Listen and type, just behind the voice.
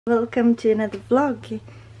Welcome to another vlog.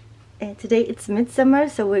 Today it's midsummer,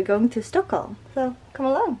 so we're going to Stockholm. So come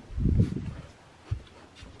along.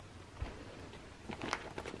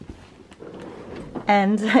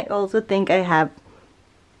 And I also think I have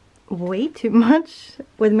way too much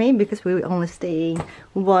with me because we were only staying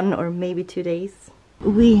 1 or maybe 2 days.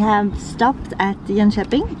 We have stopped at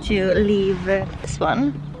Jönköping to leave this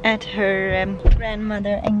one at her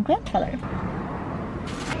grandmother and grandfather.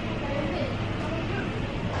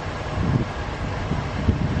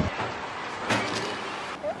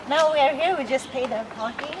 Now we are here, we just paid our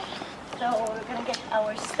parking, so we're gonna get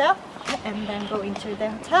our stuff and then go into the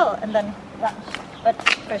hotel and then lunch. But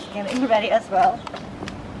first we're getting ready as well.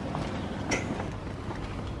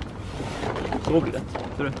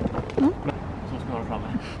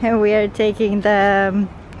 And we are taking the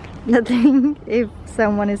thing if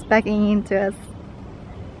someone is backing into us.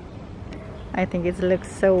 I think it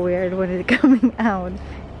looks so weird when it's coming out.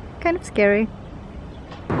 Kind of scary.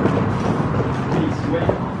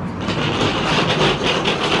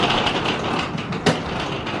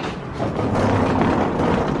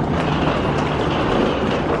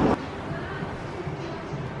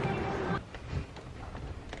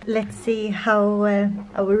 Let's see how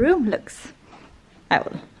our room looks. I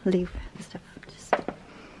will leave the stuff.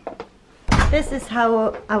 This is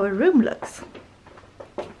how our room looks.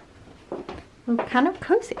 Well, kind of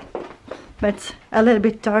cozy, but a little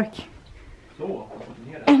bit dark.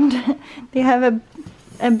 And they have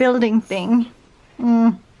a building thing.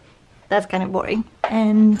 That's kind of boring.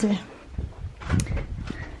 And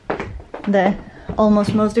the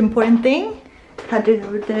almost most important thing, how do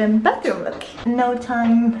the bathroom look? No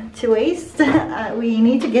time to waste. We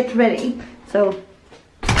need to get ready. So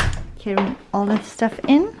carry all that stuff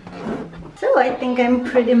in. So I think I'm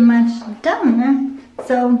pretty much done.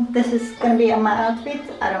 So this is gonna be my outfit.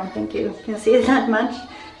 I don't think you can see it that much,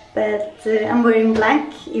 but I'm wearing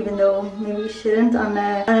black, even though maybe you shouldn't on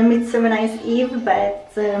a Midsummer Night's Eve.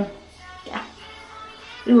 But yeah,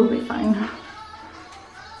 it will be fine.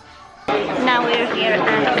 Now we're here at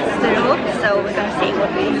Swedish, so we're gonna see what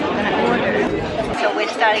we're gonna order. So we're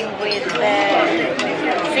starting with the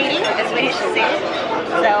Swedish sill.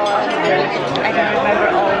 So I don't remember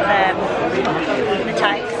all the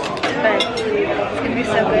types, but it's gonna be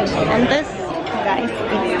so good. And this, guys,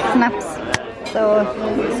 is snaps. So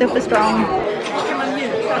super strong.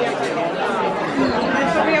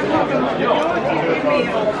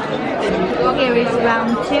 Here is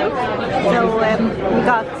round 2. So we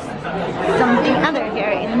got something other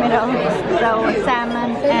here in the middle, so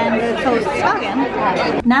salmon and toast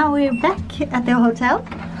skagen. Now we're back at the hotel,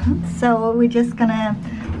 so we're just gonna,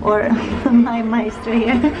 or my maestro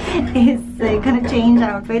here is gonna change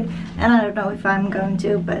outfit, and I don't know if I'm going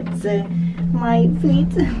to, but my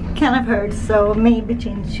feet kind of hurt, so maybe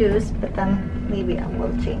change shoes, but then maybe I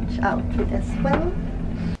will change outfit as well.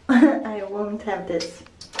 I won't have this.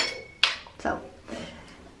 So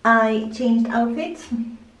I changed outfit.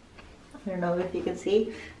 I don't know if you can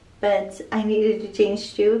see, but I needed to change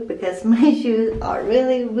shoes because my shoes are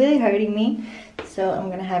really hurting me. So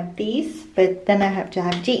I'm gonna have these, but then I have to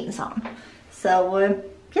have jeans on. So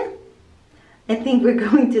yeah, I think we're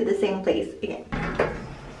going to the same place again.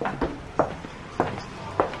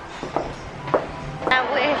 Now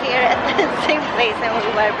we're here at the same place than we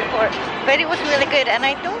were before, but it was really good, and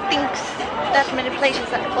I don't think that many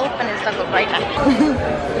places are open in Stockholm right now.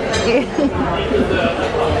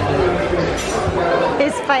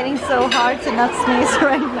 He's fighting so hard to not sneeze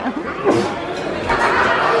right now.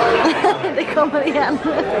 Det kommer igen.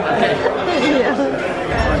 Yeah.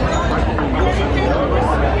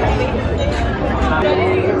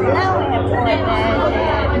 Now we have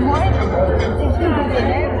ordered more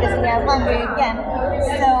dinner because we are hungry again.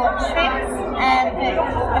 So shrimps and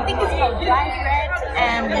I think it's called dry bread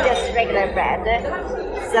and just regular bread.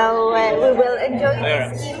 So we will enjoy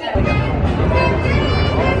this evening.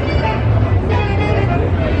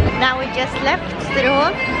 Now we just left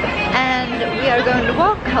Stockholm and we are going to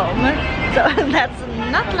walk home. So that's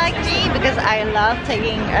not like me because I love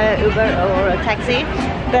taking Uber or a taxi,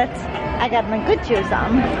 but I got my good shoes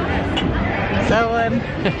on. So and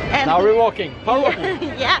now we're walking. Power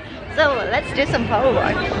walking. Yeah. So let's do some power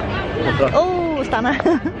walk. Oh, stanna.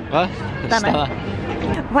 What? Stanna.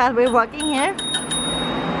 While we're walking here.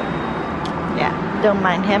 Yeah, don't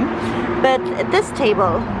mind him. But this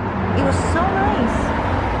table, it was so nice.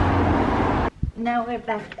 Now we're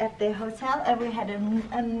back at the hotel and we had an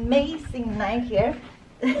amazing night here.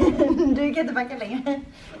 Du kan inte backa längre.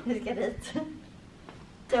 Nu ska dit.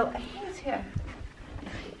 So he's here.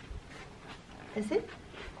 Is it?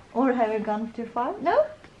 Or have we gone too far? No?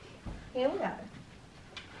 Here we are.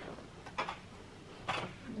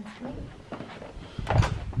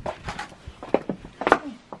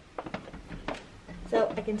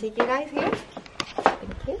 I can take you guys here.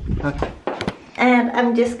 Thank you. Okay. And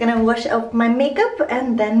I'm just gonna wash up my makeup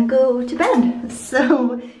and then go to bed.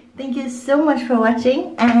 So thank you so much for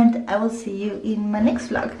watching, and I will see you in my next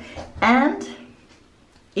vlog. And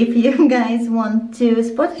if you guys want to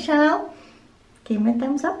support the channel, give me a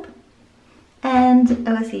thumbs up. And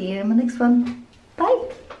I will see you in my next one. Bye!